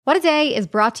What a Day is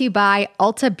brought to you by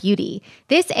Ulta Beauty.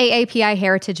 This AAPI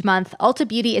Heritage Month, Ulta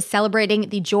Beauty is celebrating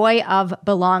the joy of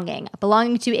belonging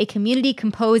to a community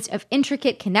composed of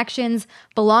intricate connections,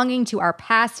 belonging to our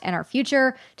past and our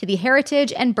future, to the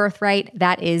heritage and birthright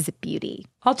that is beauty.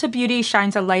 Ulta Beauty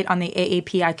shines a light on the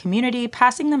AAPI community,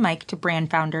 passing the mic to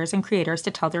brand founders and creators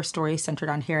to tell their stories centered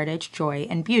on heritage, joy,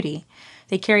 and beauty.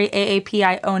 They carry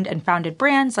AAPI-owned and founded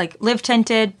brands like Live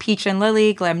Tinted, Peach and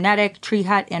Lily, Glamnetic, Tree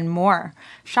Hut, and more.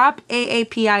 Shop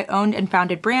AAPI-owned and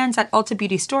founded brands at Ulta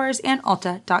Beauty stores and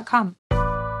Ulta.com.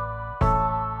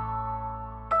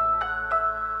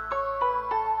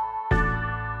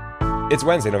 It's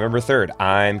Wednesday, November 3rd.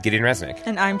 I'm Gideon Resnick.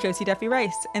 And I'm Josie Duffy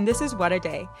Rice. And this is What a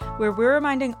Day, where we're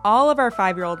reminding all of our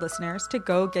 5-year-old listeners to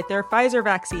go get their Pfizer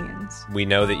vaccines. We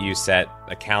know that you set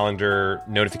a calendar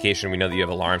notification. We know that you have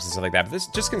alarms and stuff like that. But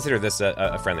just consider this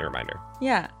a friendly reminder.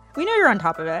 Yeah, we know you're on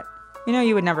top of it. We know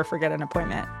you would never forget an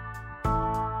appointment.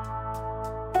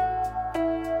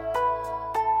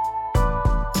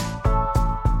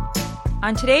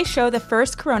 On today's show, the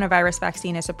first coronavirus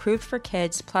vaccine is approved for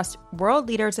kids, plus world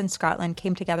leaders in Scotland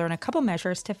came together on a couple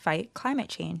measures to fight climate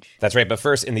change. That's right. But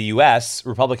first, in the U.S.,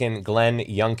 Republican Glenn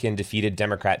Youngkin defeated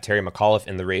Democrat Terry McAuliffe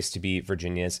in the race to be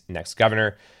Virginia's next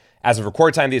governor. As of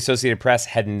record time, the Associated Press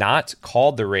had not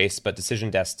called the race, but Decision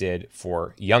Desk did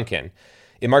for Youngkin.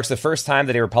 It marks the first time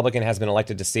that a Republican has been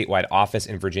elected to statewide office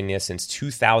in Virginia since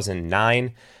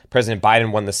 2009. President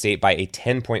Biden won the state by a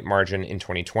 10-point margin in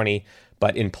 2020.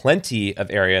 But in plenty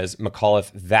of areas,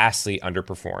 McAuliffe vastly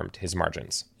underperformed his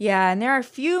margins. Yeah, and there are a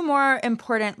few more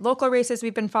important local races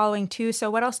we've been following too. So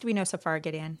what else do we know so far,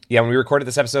 Gideon? Yeah, when we recorded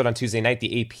this episode on Tuesday night,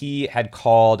 the AP had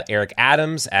called Eric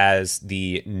Adams as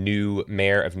the new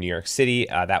mayor of New York City.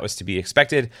 That was to be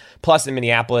expected. Plus, in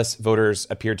Minneapolis, voters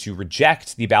appeared to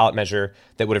reject the ballot measure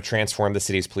that would have transformed the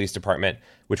city's police department,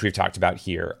 which we've talked about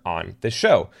here on this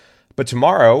show. But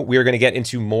tomorrow, we are going to get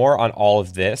into more on all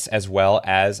of this, as well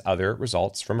as other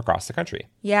results from across the country.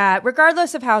 Yeah,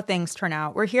 regardless of how things turn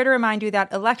out, we're here to remind you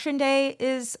that Election Day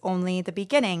is only the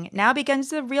beginning. Now begins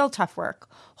the real tough work,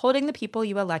 holding the people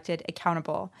you elected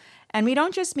accountable. And we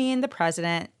don't just mean the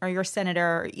president or your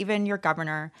senator or even your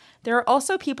governor. There are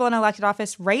also people in elected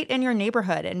office right in your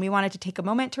neighborhood, and we wanted to take a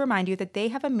moment to remind you that they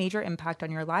have a major impact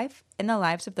on your life and the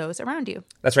lives of those around you.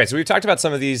 That's right. So we've talked about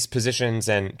some of these positions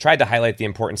and tried to highlight the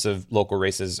importance of local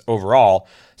races overall.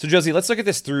 So Josie, let's look at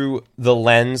this through the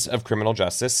lens of criminal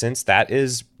justice, since that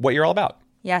is what you're all about.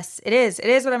 Yes, it is. It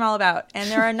is what I'm all about.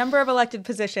 And there are a number of elected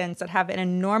positions that have an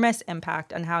enormous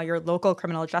impact on how your local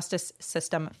criminal justice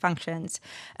system functions.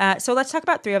 So let's talk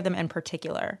about 3 of them in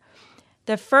particular.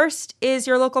 The first is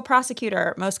your local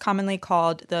prosecutor, most commonly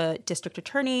called the district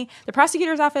attorney. The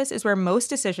prosecutor's office is where most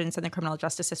decisions in the criminal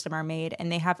justice system are made,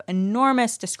 and they have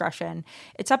enormous discretion.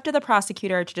 It's up to the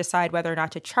prosecutor to decide whether or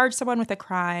not to charge someone with a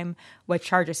crime, what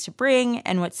charges to bring,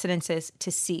 and what sentences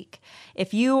to seek.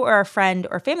 If you or a friend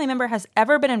or family member has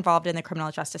ever been involved in the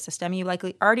criminal justice system, you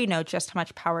likely already know just how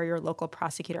much power your local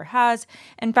prosecutor has.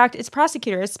 In fact, it's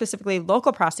prosecutors, specifically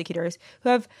local prosecutors, who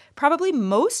have probably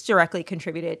most directly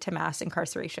contributed to mass incarceration.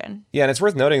 Yeah, and it's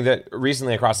worth noting that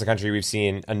recently across the country, we've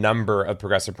seen a number of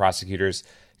progressive prosecutors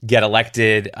get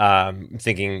elected,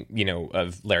 thinking,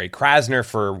 of Larry Krasner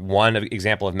for one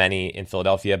example of many in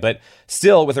Philadelphia. But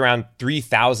still, with around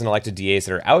 3,000 elected DAs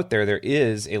that are out there, there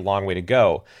is a long way to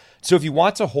go. So if you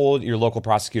want to hold your local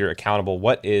prosecutor accountable,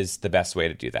 what is the best way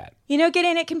to do that?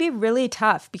 Gideon, it can be really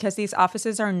tough because these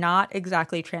offices are not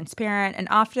exactly transparent, and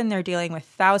often they're dealing with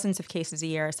thousands of cases a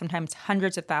year, sometimes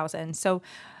hundreds of thousands. So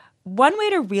one way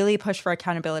to really push for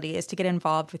accountability is to get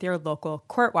involved with your local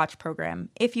court watch program,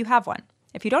 if you have one.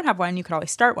 If you don't have one, you could always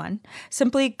start one.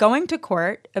 Simply going to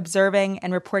court, observing,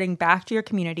 and reporting back to your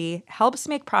community helps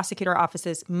make prosecutor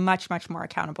offices much, much more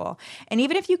accountable. And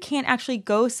even if you can't actually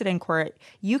go sit in court,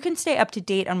 you can stay up to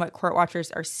date on what court watchers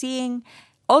are seeing.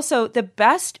 Also, the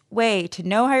best way to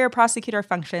know how your prosecutor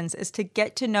functions is to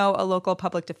get to know a local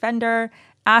public defender.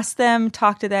 Ask them,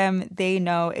 talk to them. They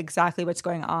know exactly what's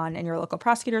going on in your local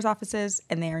prosecutor's offices,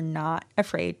 and they are not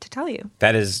afraid to tell you.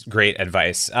 That is great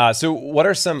advice. So what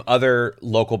are some other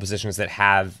local positions that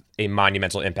have a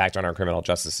monumental impact on our criminal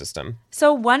justice system?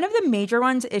 So one of the major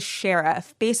ones is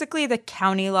sheriff, basically the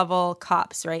county level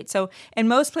cops, right? So in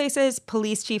most places,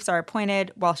 police chiefs are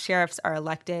appointed while sheriffs are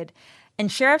elected.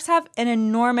 And sheriffs have an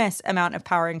enormous amount of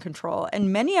power and control,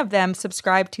 and many of them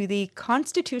subscribe to the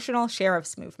constitutional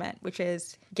sheriffs movement, which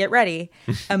is, get ready,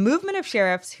 a movement of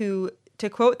sheriffs who, to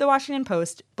quote the Washington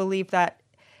Post, believe that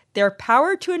their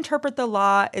power to interpret the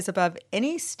law is above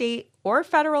any state or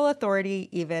federal authority,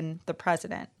 even the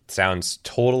president. Sounds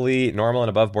totally normal and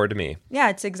above board to me. Yeah,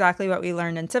 it's exactly what we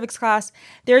learned in civics class.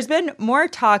 There's been more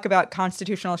talk about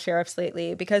constitutional sheriffs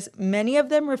lately because many of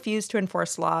them refuse to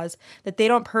enforce laws that they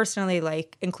don't personally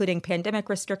like, including pandemic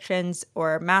restrictions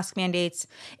or mask mandates.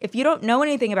 If you don't know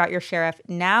anything about your sheriff,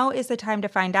 now is the time to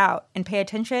find out and pay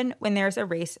attention when there's a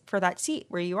race for that seat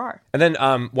where you are. And then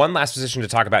one last position to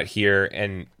talk about here,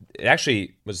 and it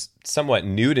actually was somewhat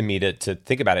new to me to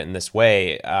think about it in this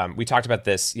way. We talked about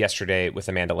this yesterday with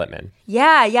Amanda Littman.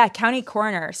 Yeah, county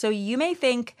coroner. So you may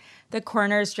think the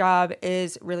coroner's job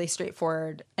is really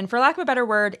straightforward and, for lack of a better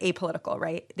word, apolitical,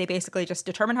 right? They basically just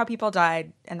determine how people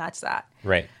died, and that's that.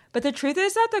 Right. But the truth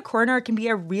is that the coroner can be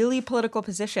a really political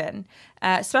position,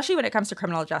 especially when it comes to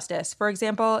criminal justice. For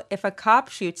example, if a cop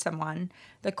shoots someone,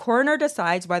 the coroner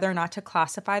decides whether or not to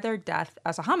classify their death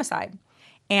as a homicide.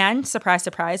 And, surprise,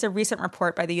 surprise, a recent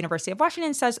report by the University of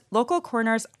Washington says local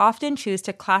coroners often choose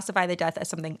to classify the death as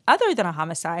something other than a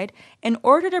homicide in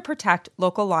order to protect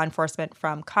local law enforcement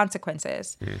from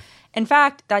consequences. In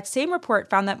fact, that same report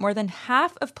found that more than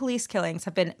half of police killings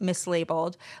have been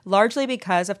mislabeled, largely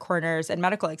because of coroners and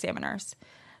medical examiners.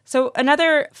 So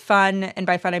another fun, and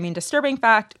by fun I mean disturbing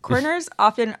fact, coroners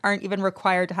often aren't even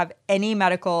required to have any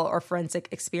medical or forensic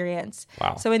experience.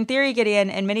 Wow. So in theory,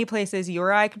 Gideon, in many places, you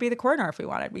or I could be the coroner if we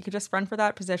wanted. We could just run for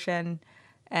that position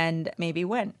and maybe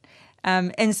win.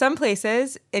 In some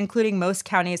places, including most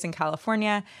counties in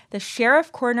California, the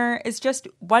sheriff coroner is just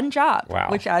one job,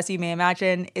 which, as you may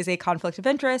imagine, is a conflict of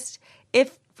interest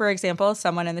if, for example,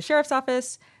 someone in the sheriff's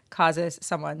office causes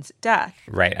someone's death.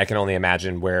 Right. I can only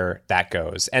imagine where that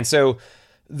goes. And so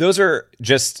those are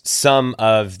just some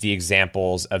of the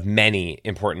examples of many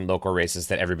important local races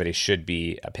that everybody should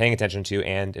be paying attention to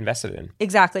and invested in.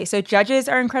 Exactly. So judges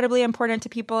are incredibly important to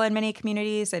people in many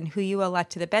communities, and who you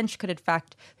elect to the bench could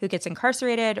affect who gets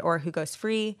incarcerated or who goes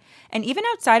free. And even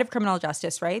outside of criminal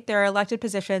justice, right, there are elected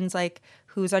positions like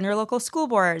who's on your local school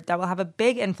board that will have a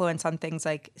big influence on things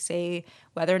like, say,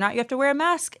 whether or not you have to wear a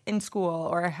mask in school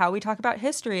or how we talk about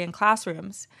history in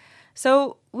classrooms.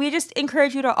 So we just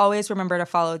encourage you to always remember to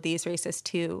follow these races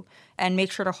too, and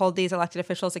make sure to hold these elected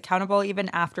officials accountable even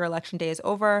after Election Day is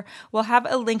over. We'll have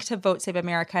a link to Vote Save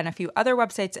America and a few other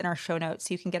websites in our show notes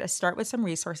so you can get a start with some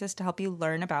resources to help you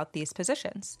learn about these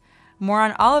positions. More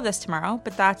on all of this tomorrow,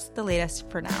 but that's the latest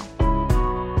for now.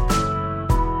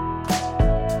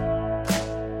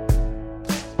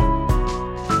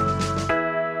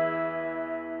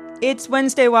 It's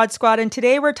Wednesday, Wad Squad, and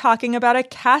today we're talking about a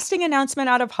casting announcement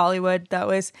out of Hollywood that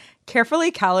was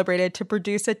carefully calibrated to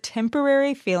produce a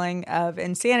temporary feeling of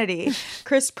insanity.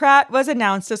 Chris Pratt was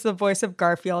announced as the voice of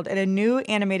Garfield in a new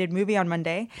animated movie on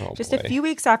Monday, just a few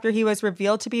weeks after he was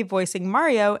revealed to be voicing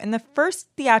Mario in the first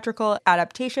theatrical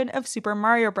adaptation of Super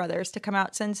Mario Bros. To come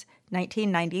out since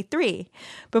 1993.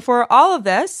 Before all of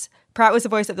this, Pratt was the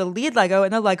voice of the lead Lego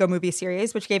in the Lego Movie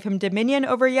series, which gave him dominion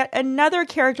over yet another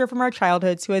character from our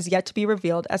childhoods who has yet to be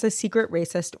revealed as a secret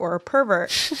racist or a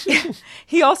pervert.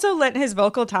 He also lent his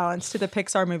vocal talents to the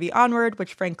Pixar movie Onward,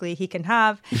 which frankly he can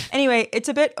have. Anyway, it's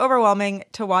a bit overwhelming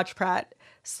to watch Pratt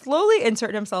slowly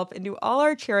insert himself into all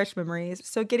our cherished memories.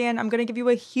 So Gideon, I'm going to give you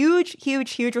a huge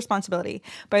responsibility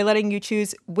by letting you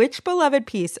choose which beloved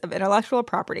piece of intellectual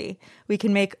property we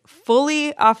can make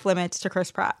fully off limits to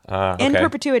Chris Pratt in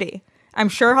perpetuity. I'm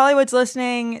sure Hollywood's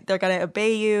listening. They're going to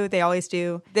obey you. They always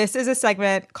do. This is a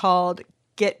segment called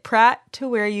Get Pratt to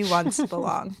Where You Once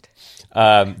Belonged.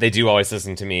 They do always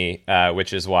listen to me,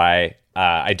 which is why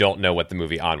I don't know what the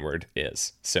movie Onward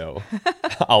is. So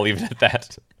I'll leave it at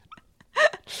that.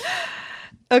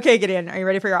 Okay, Gideon, are you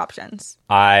ready for your options?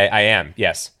 I am,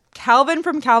 yes. Calvin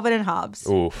from Calvin and Hobbes.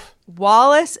 Oof.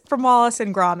 Wallace from Wallace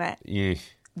and Gromit. Mm.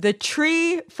 The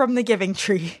Tree from The Giving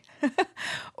Tree.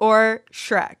 Or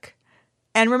Shrek.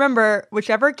 And remember,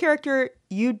 whichever character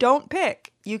you don't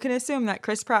pick, you can assume that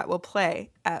Chris Pratt will play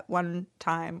at one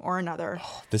time or another.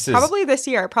 This is probably this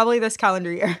year, probably this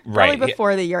calendar year. Right. Probably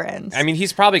before the year ends. I mean,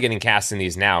 he's probably getting cast in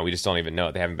these now. We just don't even know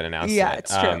it. They haven't been announced yet. Yeah,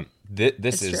 it's true.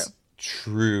 This is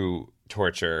true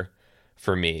torture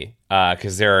for me,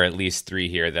 because there are at least 3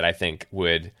 here that I think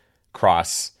would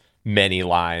cross many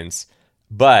lines.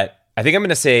 But I think I'm going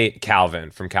to say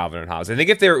Calvin from Calvin and Hobbes. I think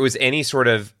if there was any sort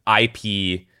of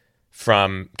IP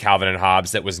from Calvin and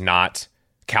Hobbes that was not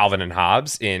Calvin and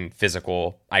Hobbes in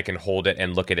physical, I can hold it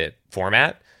and look at it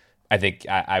format, I think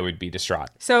I would be distraught.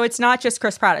 So it's not just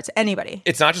Chris Pratt, it's anybody.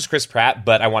 It's not just Chris Pratt,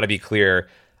 but I want to be clear,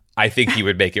 I think he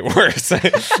would make it worse.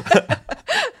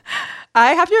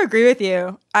 I have to agree with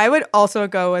you. I would also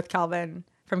go with Calvin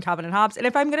from Calvin and Hobbes. And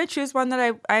if I'm going to choose one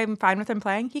that I'm fine with him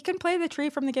playing, he can play the tree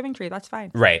from The Giving Tree. That's fine.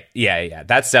 Right. Yeah.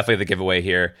 That's definitely the giveaway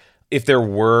here. if there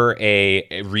were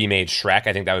a remade Shrek,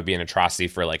 I think that would be an atrocity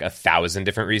for like 1,000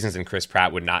 different reasons, and Chris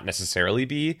Pratt would not necessarily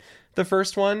be the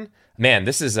first one. Man,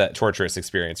 this is a torturous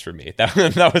experience for me.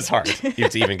 That was hard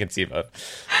to even conceive of.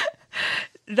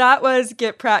 That was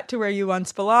Get Pratt to Where You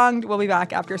Once Belonged. We'll be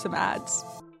back after some ads.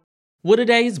 What A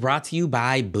Day is brought to you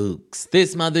by Books.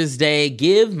 This Mother's Day,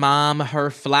 give mom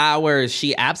her flowers.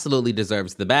 She absolutely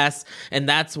deserves the best, and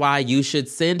that's why you should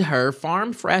send her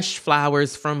farm fresh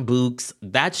flowers from Books.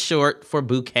 That's short for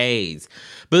bouquets.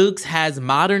 Books has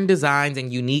modern designs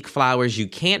and unique flowers you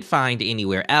can't find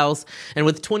anywhere else, and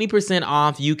with 20%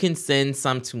 off, you can send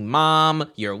some to mom,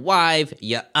 your wife,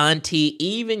 your auntie,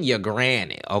 even your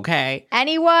granny, okay?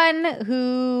 Anyone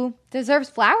who deserves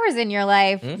flowers in your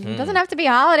life. It doesn't have to be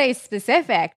holiday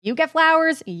specific. You get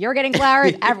flowers, you're getting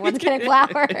flowers, everyone's getting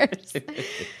flowers.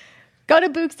 Go to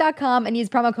Books.com and use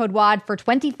promo code WAD for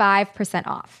 25%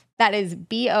 off. That is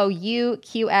BOUQS.com,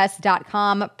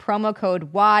 promo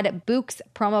code WAD, Books,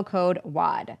 promo code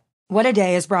WAD. What a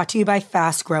Day is brought to you by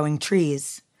Fast Growing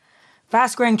Trees.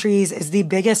 Fast Growing Trees is the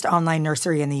biggest online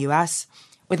nursery in the U.S.,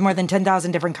 with more than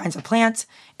 10,000 different kinds of plants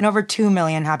and over 2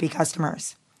 million happy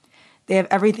customers. They have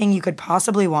everything you could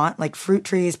possibly want, like fruit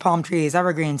trees, palm trees,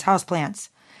 evergreens, houseplants,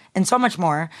 and so much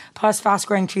more. Plus, Fast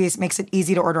Growing Trees makes it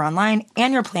easy to order online,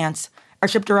 and your plants are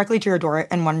shipped directly to your door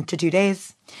in 1 to 2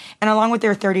 days. And along with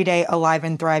their 30-day Alive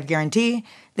and Thrive guarantee,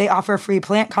 they offer free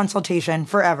plant consultation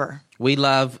forever. We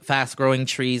love Fast Growing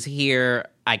Trees here.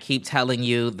 I keep telling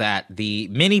you that the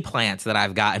mini plants that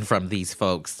I've gotten from these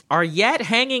folks are yet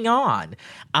hanging on.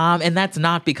 And that's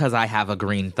not because I have a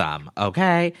green thumb,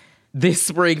 okay? This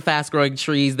spring, Fast Growing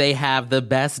Trees, they have the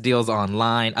best deals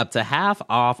online, up to half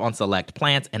off on select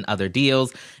plants and other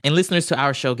deals. And listeners to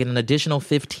our show get an additional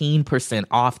 15%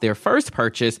 off their first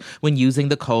purchase when using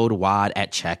the code WAD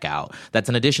at checkout. That's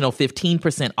an additional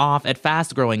 15% off at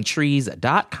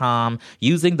fastgrowingtrees.com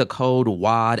using the code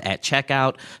WAD at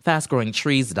checkout.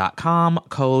 Fastgrowingtrees.com,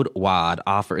 code WAD.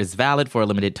 Offer is valid for a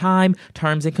limited time.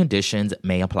 Terms and conditions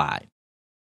may apply.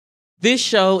 This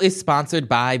show is sponsored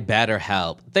by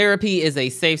BetterHelp. Therapy is a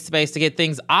safe space to get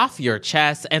things off your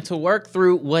chest and to work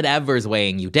through whatever's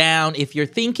weighing you down. If you're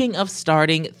thinking of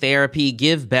starting therapy,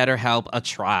 give BetterHelp a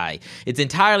try. It's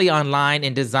entirely online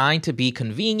and designed to be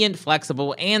convenient,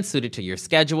 flexible, and suited to your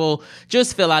schedule.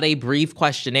 Just fill out a brief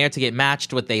questionnaire to get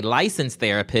matched with a licensed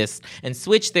therapist and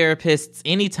switch therapists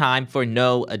anytime for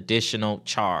no additional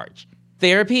charge.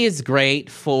 Therapy is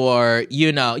great for,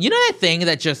 you know that thing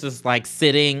that just is like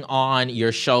sitting on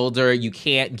your shoulder, you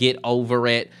can't get over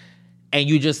it, and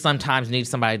you just sometimes need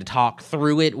somebody to talk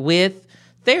through it with?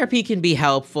 Therapy can be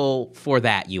helpful for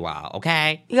that, you all,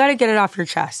 okay? You got to get it off your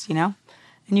chest, And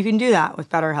you can do that with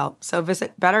BetterHelp. So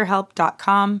visit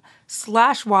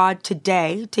BetterHelp.com/WAD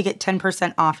today to get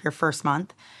 10% off your first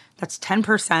month. That's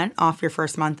 10% off your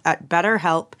first month at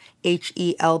BetterHelp,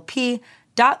 HELP.com/WAD.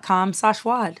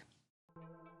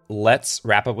 Let's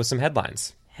wrap up with some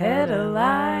headlines.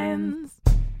 Headlines.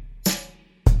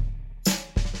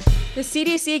 The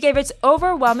CDC gave its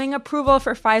overwhelming approval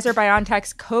for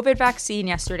Pfizer-BioNTech's COVID vaccine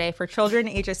yesterday for children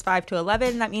ages 5 to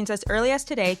 11. That means as early as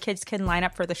today, kids can line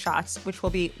up for the shots, which will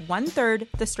be 1/3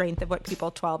 the strength of what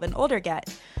people 12 and older get.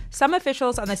 Some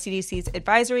officials on the CDC's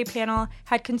advisory panel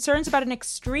had concerns about an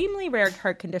extremely rare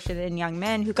heart condition in young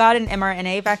men who got an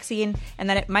mRNA vaccine and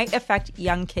that it might affect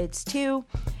young kids too.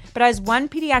 But as one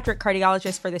pediatric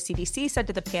cardiologist for the CDC said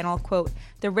to the panel, quote,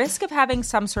 "The risk of having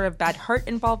some sort of bad heart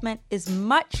involvement is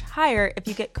much higher if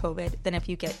you get COVID than if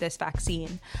you get this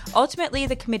vaccine." Ultimately,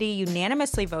 the committee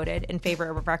unanimously voted in favor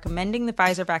of recommending the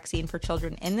Pfizer vaccine for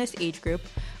children in this age group,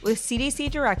 with CDC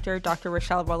Director Dr.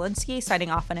 Rochelle Walensky signing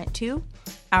off on it 2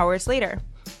 hours later.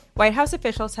 White House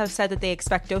officials have said that they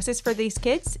expect doses for these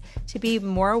kids to be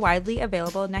more widely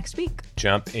available next week.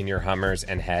 Jump in your Hummers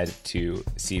and head to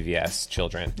CVS,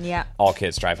 children. Yeah. All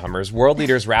kids drive Hummers. World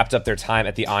leaders wrapped up their time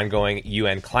at the ongoing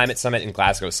UN Climate Summit in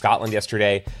Glasgow, Scotland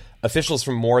yesterday. Officials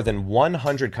from more than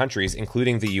 100 countries,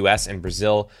 including the US and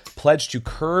Brazil, pledged to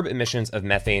curb emissions of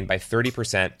methane by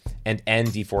 30% and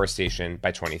end deforestation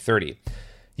by 2030.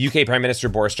 UK Prime Minister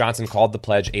Boris Johnson called the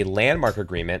pledge a landmark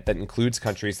agreement that includes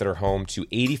countries that are home to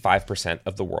 85%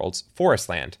 of the world's forest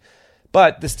land.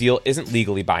 But this deal isn't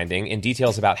legally binding, and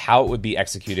details about how it would be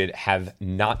executed have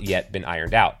not yet been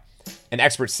ironed out. And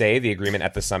experts say the agreement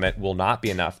at the summit will not be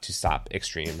enough to stop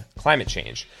extreme climate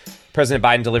change. President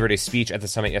Biden delivered a speech at the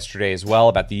summit yesterday as well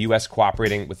about the U.S.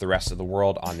 cooperating with the rest of the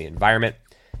world on the environment.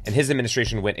 And his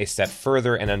administration went a step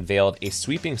further and unveiled a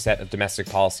sweeping set of domestic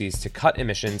policies to cut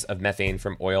emissions of methane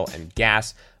from oil and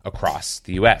gas across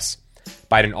the U.S.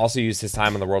 Biden also used his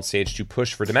time on the world stage to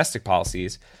push for domestic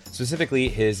policies, specifically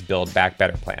his Build Back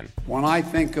Better plan. When I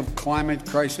think of climate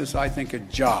crisis, I think of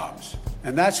jobs.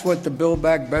 And that's what the Build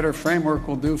Back Better framework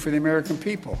will do for the American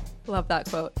people. Love that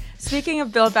quote. Speaking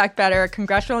of Build Back Better,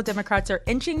 congressional Democrats are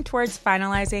inching towards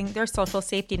finalizing their social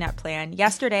safety net plan.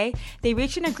 Yesterday, they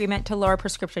reached an agreement to lower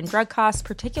prescription drug costs,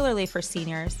 particularly for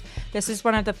seniors. This is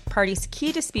one of the party's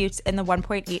key disputes in the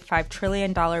 $1.85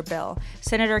 trillion bill.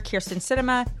 Senator Kyrsten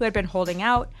Sinema, who had been holding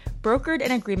out, brokered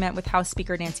an agreement with House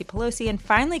Speaker Nancy Pelosi and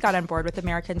finally got on board with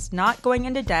Americans not going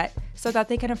into debt so that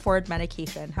they can afford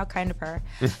medication. How kind of her.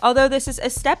 Although this is a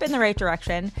step in the right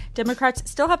direction, Democrats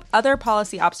still have other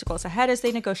policy obstacles ahead as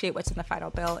they negotiate what's in the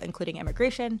final bill, including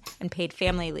immigration and paid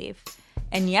family leave.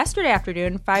 And yesterday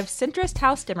afternoon, 5 centrist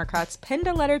House Democrats penned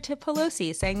a letter to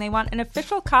Pelosi saying they want an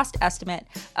official cost estimate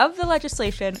of the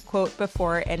legislation, quote,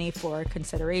 before any floor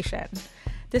consideration.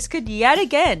 This could yet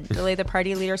again delay the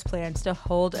party leader's plans to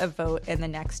hold a vote in the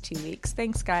next 2 weeks.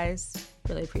 Thanks, guys.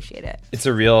 Really appreciate it. It's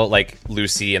a real, like,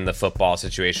 Lucy in the football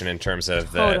situation in terms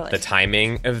of the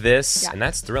timing of this. Yeah. And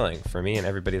that's thrilling for me and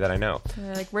everybody that I know.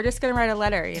 We're just going to write a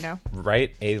letter, you know?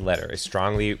 Write a letter, a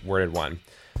strongly worded one.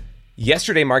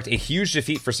 Yesterday marked a huge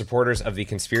defeat for supporters of the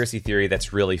conspiracy theory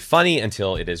that's really funny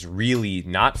until it is really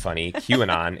not funny,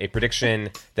 QAnon, a prediction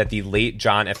that the late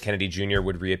John F. Kennedy Jr.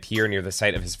 would reappear near the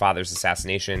site of his father's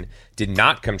assassination did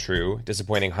not come true,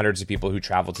 disappointing hundreds of people who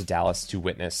traveled to Dallas to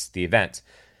witness the event.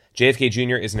 JFK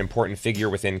Jr. is an important figure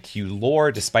within Q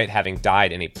lore, despite having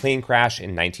died in a plane crash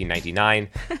in 1999.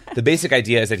 The basic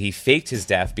idea is that he faked his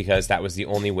death because that was the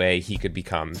only way he could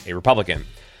become a Republican.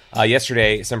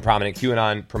 Yesterday, some prominent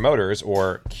QAnon promoters,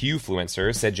 or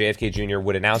Qfluencers, said JFK Jr.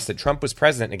 would announce that Trump was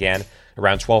president again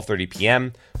around 12:30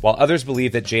 p.m., while others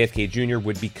believed that JFK Jr.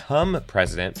 would become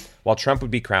president, while Trump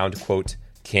would be crowned, quote,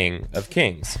 King of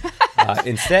Kings.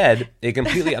 Instead, a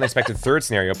completely unexpected third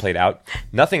scenario played out.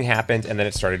 Nothing happened, and then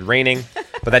it started raining.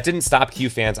 But that didn't stop Q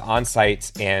fans on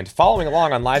site and following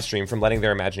along on live stream from letting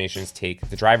their imaginations take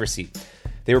the driver's seat.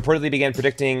 They reportedly began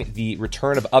predicting the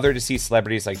return of other deceased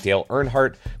celebrities like Dale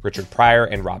Earnhardt, Richard Pryor,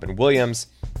 and Robin Williams,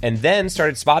 and then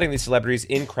started spotting these celebrities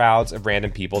in crowds of random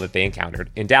people that they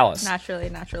encountered in Dallas.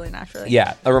 Naturally.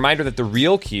 Yeah, a reminder that the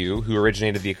real Q, who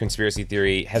originated the conspiracy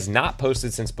theory, has not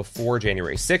posted since before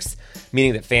January 6th,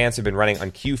 meaning that fans have been running on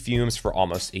Q fumes for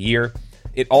almost a year.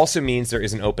 It also means there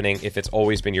is an opening if it's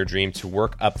always been your dream to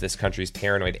work up this country's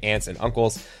paranoid aunts and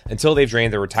uncles until they've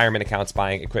drained their retirement accounts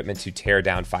buying equipment to tear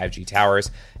down 5G towers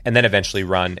and then eventually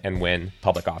run and win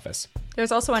public office.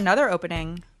 There's also another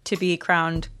opening to be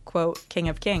crowned, quote, King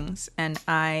of Kings, and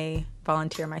I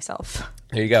volunteer myself.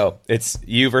 There you go. It's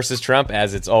you versus Trump,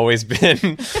 as it's always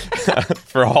been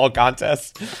for all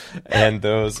contests. And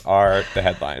those are the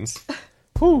headlines.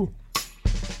 Whew.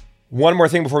 One more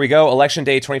thing before we go. Election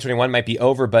Day 2021 might be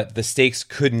over, but the stakes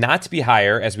could not be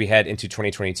higher as we head into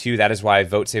 2022. That is why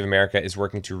Vote Save America is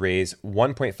working to raise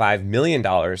 $1.5 million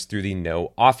through the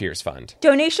No Off Years Fund.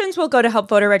 Donations will go to help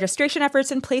voter registration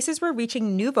efforts in places where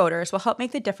reaching new voters will help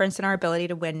make the difference in our ability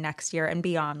to win next year and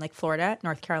beyond, like Florida,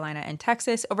 North Carolina, and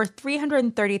Texas. Over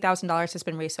 $330,000 has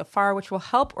been raised so far, which will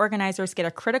help organizers get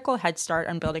a critical head start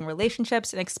on building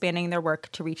relationships and expanding their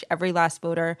work to reach every last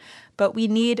voter. But we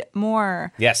need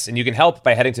more. Yes, and you can help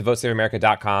by heading to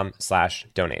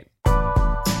votesaveamerica.com/donate.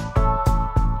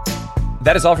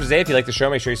 That is all for today. If you like the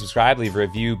show, make sure you subscribe, leave a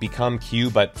review, become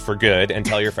Q, but for good, and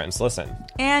tell your friends to listen.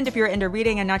 And if you're into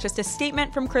reading and not just a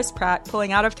statement from Chris Pratt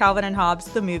pulling out of Calvin and Hobbes,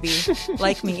 the movie,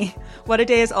 like me, What a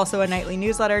Day is also a nightly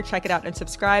newsletter. Check it out and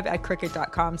subscribe at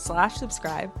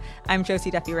crooked.com/subscribe. I'm Josie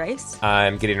Duffy Rice.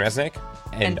 I'm Gideon Resnick.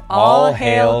 And all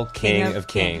hail King of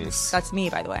Kings. That's me,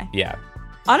 by the way. Yeah.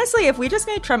 Honestly, if we just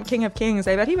made Trump King of Kings,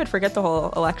 I bet he would forget the whole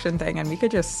election thing and we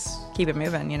could just keep it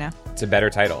moving, you know? It's a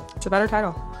better title. It's a better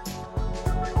title.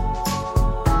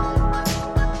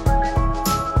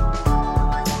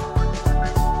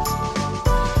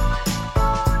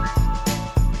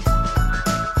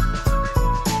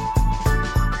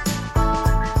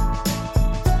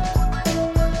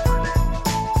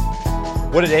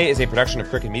 What a Day is a production of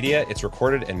Crooked Media. It's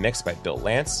recorded and mixed by Bill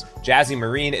Lance. Jazzy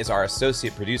Marine is our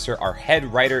associate producer. Our head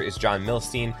writer is John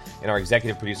Milstein. And our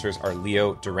executive producers are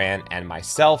Leo Duran and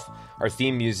myself. Our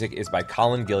theme music is by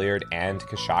Colin Gilliard and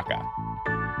Kashaka.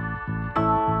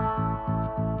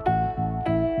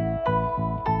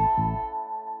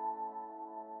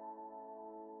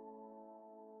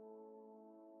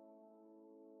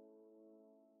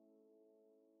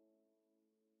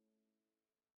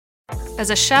 As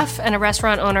a chef and a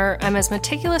restaurant owner, I'm as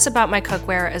meticulous about my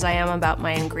cookware as I am about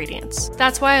my ingredients.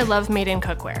 That's why I love Made in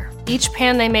Cookware. Each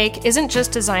pan they make isn't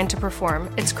just designed to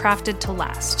perform, it's crafted to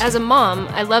last. As a mom,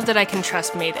 I love that I can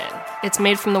trust Made in. It's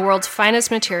made from the world's finest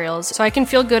materials, so I can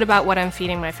feel good about what I'm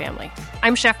feeding my family.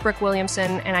 I'm Chef Brooke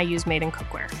Williamson, and I use Made in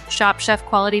Cookware. Shop chef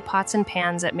quality pots and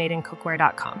pans at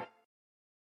madeincookware.com.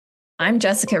 I'm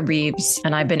Jessica Reeves,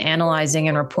 and I've been analyzing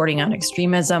and reporting on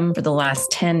extremism for the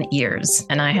last 10 years,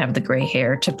 and I have the gray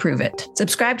hair to prove it.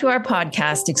 Subscribe to our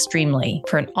podcast, Extremely,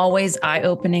 for an always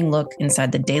eye-opening look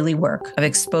inside the daily work of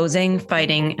exposing,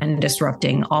 fighting, and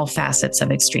disrupting all facets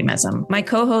of extremism. My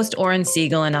co-host Oren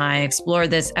Siegel and I explore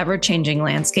this ever-changing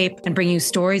landscape and bring you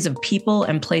stories of people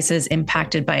and places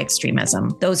impacted by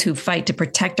extremism, those who fight to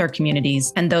protect our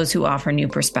communities, and those who offer new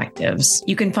perspectives.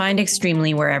 You can find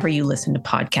Extremely wherever you listen to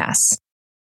podcasts.